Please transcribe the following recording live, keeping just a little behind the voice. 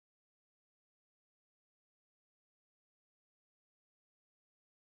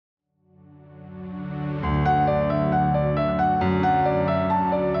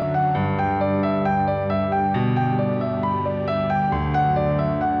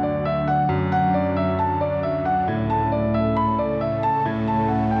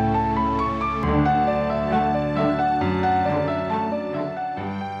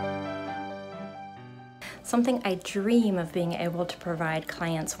Something I dream of being able to provide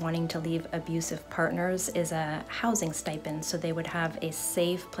clients wanting to leave abusive partners is a housing stipend, so they would have a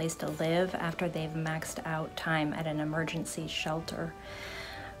safe place to live after they've maxed out time at an emergency shelter.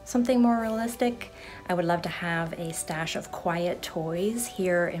 Something more realistic, I would love to have a stash of quiet toys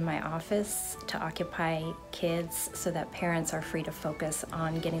here in my office to occupy kids so that parents are free to focus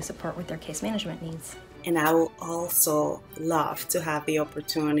on getting support with their case management needs. And I would also love to have the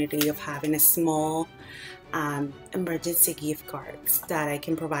opportunity of having a small emergency gift cards that I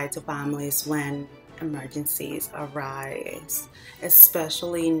can provide to families when emergencies arise,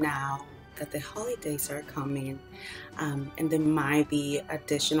 especially now that the holidays are coming, and there might be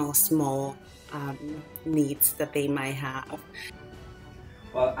additional small needs that they might have.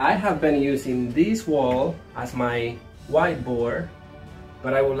 Well, I have been using this wall as my whiteboard,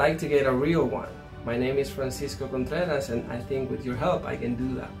 but I would like to get a real one. My name is Francisco Contreras, and I think with your help I can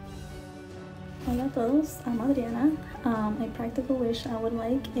do that. Hola a todos, I'm Adriana. A practical wish I would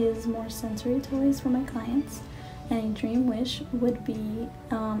like is more sensory toys for my clients, and a dream wish would be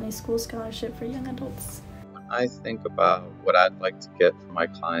a school scholarship for young adults. When I think about what I'd like to get for my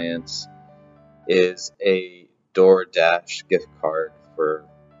clients is a DoorDash gift card for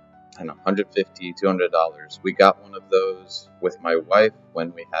 $150, $200. We got one of those with my wife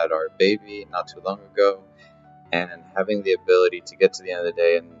when we had our baby not too long ago, and having the ability to get to the end of the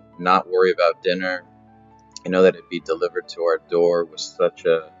day and not worry about dinner, I know that it'd be delivered to our door was such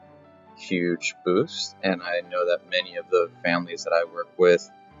a huge boost. And I know that many of the families that I work with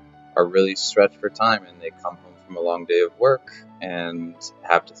are really stretched for time, and they come home from a long day of work and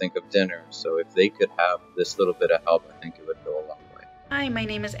have to think of dinner. So if they could have this little bit of help, I think it would go a long way. Hi, my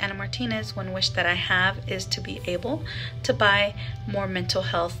name is Anna Martinez. One wish that I have is to be able to buy more mental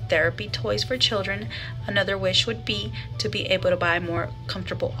health therapy toys for children. Another wish would be to be able to buy more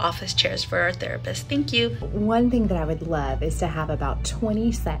comfortable office chairs for our therapists. Thank you. One thing that I would love is to have about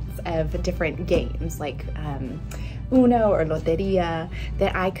 20 sets of different games like Uno or Loteria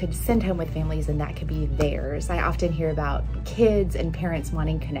that I could send home with families and that could be theirs. I often hear about kids and parents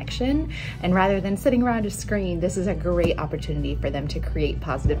wanting connection, and rather than sitting around a screen, this is a great opportunity for them to create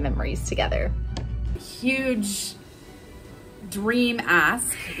positive memories together. Huge dream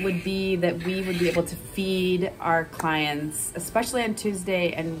ask would be that we would be able to feed our clients, especially on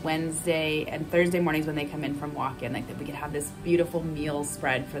Tuesday and Wednesday and Thursday mornings when they come in from walk-in, like that we could have this beautiful meal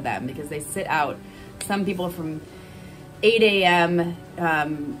spread for them, because they sit out, some people from 8 a.m.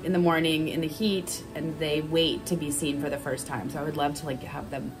 In the morning in the heat, and they wait to be seen for the first time. So I would love to have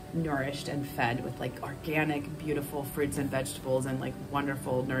them nourished and fed with organic, beautiful fruits and vegetables and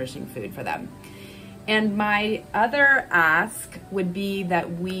wonderful, nourishing food for them. And my other ask would be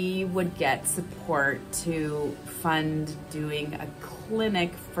that we would get support to fund doing a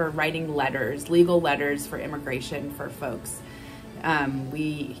clinic for writing letters, legal letters for immigration for folks.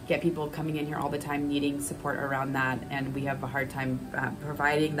 We get people coming in here all the time needing support around that, and we have a hard time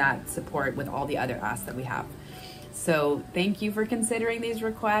providing that support with all the other asks that we have. So thank you for considering these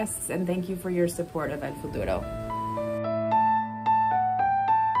requests, and thank you for your support of El Futuro.